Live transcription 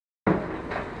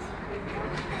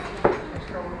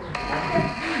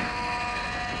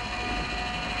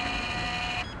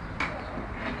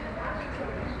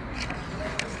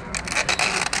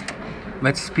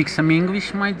Let's speak some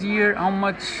English, my dear. How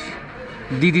much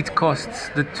did it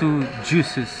cost, the two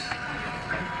juices?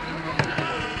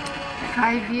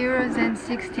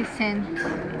 €5.60.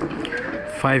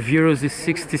 €5 is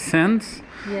 60 cents.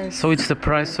 Yes. So it's the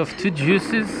price of two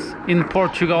juices in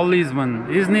Portugal, Lisbon,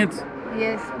 isn't it?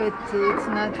 Yes, but it's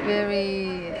not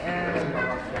very.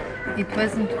 It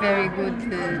wasn't very good.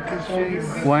 The juice.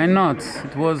 Why not?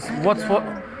 It was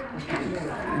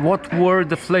what were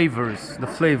the flavors? The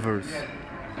flavors.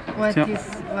 What's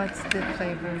the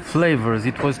flavor? Flavors.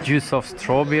 It was juice of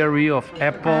strawberry, of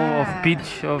apple, of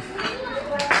peach, of.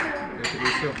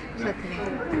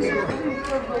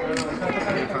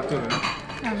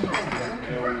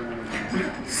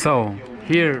 So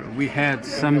here we had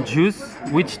some juice.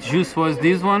 Which juice was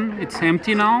this one? It's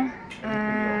empty now.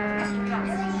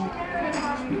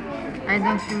 I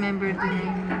don't remember the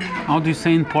name. How do you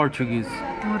say in Portuguese?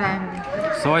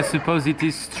 Morango. So I suppose it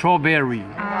is strawberry.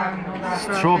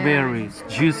 Strawberries,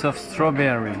 juice of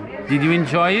strawberry. Did you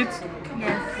enjoy it?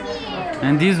 Yes.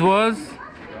 And this was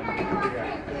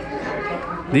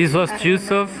juice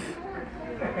of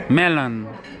melon.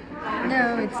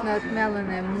 No, it's not melon.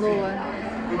 Meloa.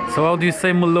 So how do you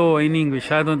say meloa in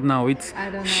English? I don't know. It's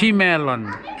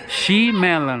shemelon.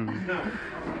 Shemelon.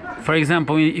 For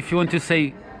example, if you want to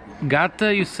say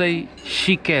gata, you say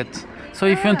she-cat. So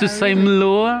if you want to say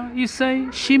meloa, you say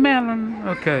shemelon.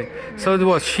 Okay. So it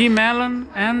was shemelon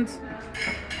and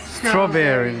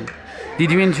strawberry.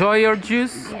 Did you enjoy your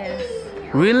juice? Yes.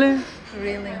 Really?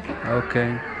 Really.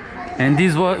 Okay. And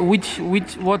this was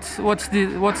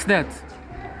what's that?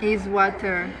 Is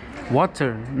water.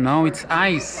 Water? No, it's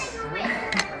ice.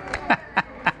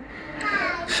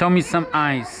 Show me some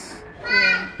ice.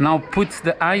 Yeah. Now put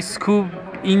the ice cube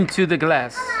into the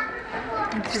glass.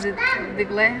 Into the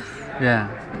glass? Yeah.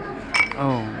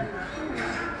 Oh.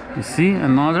 You see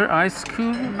another ice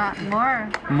cube? More?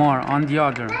 More on the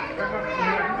other.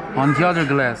 On the other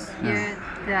glass. Here,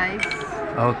 the ice.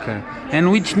 Okay. And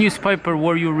which newspaper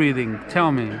were you reading?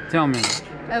 Tell me.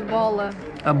 A bola.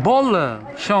 A bola.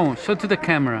 Show to the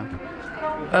camera.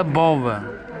 A bola.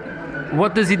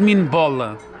 What does it mean,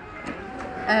 bola?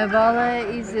 A bola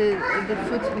is the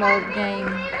football game.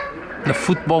 The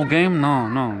football game?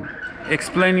 No.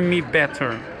 Explain me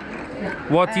better.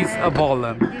 What is a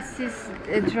bola? This is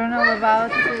a journal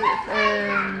about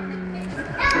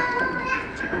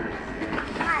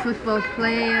football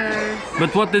players.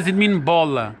 But what does it mean,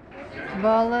 bola?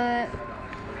 Bola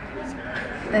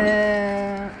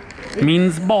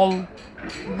means ball.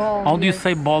 Ball. How do you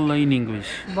say bola in English?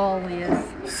 Ball, yes.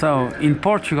 So in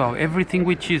Portugal, everything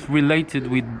which is related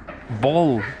with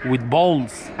balls,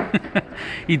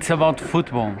 it's about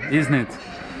football, isn't it?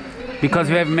 Because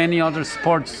you have many other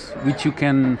sports which you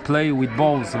can play with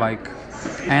balls, like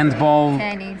handball,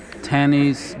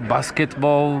 tennis,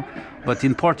 basketball. But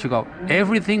in Portugal,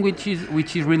 everything which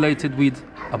is related with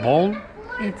a ball,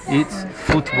 it's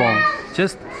football.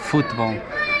 Just football.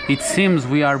 It seems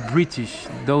we are British,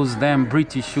 those damn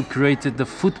British who created the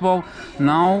football.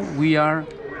 Now we are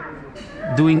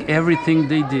doing everything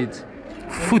they did.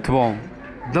 Football,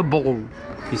 the ball.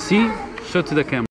 You see? Show to the camera.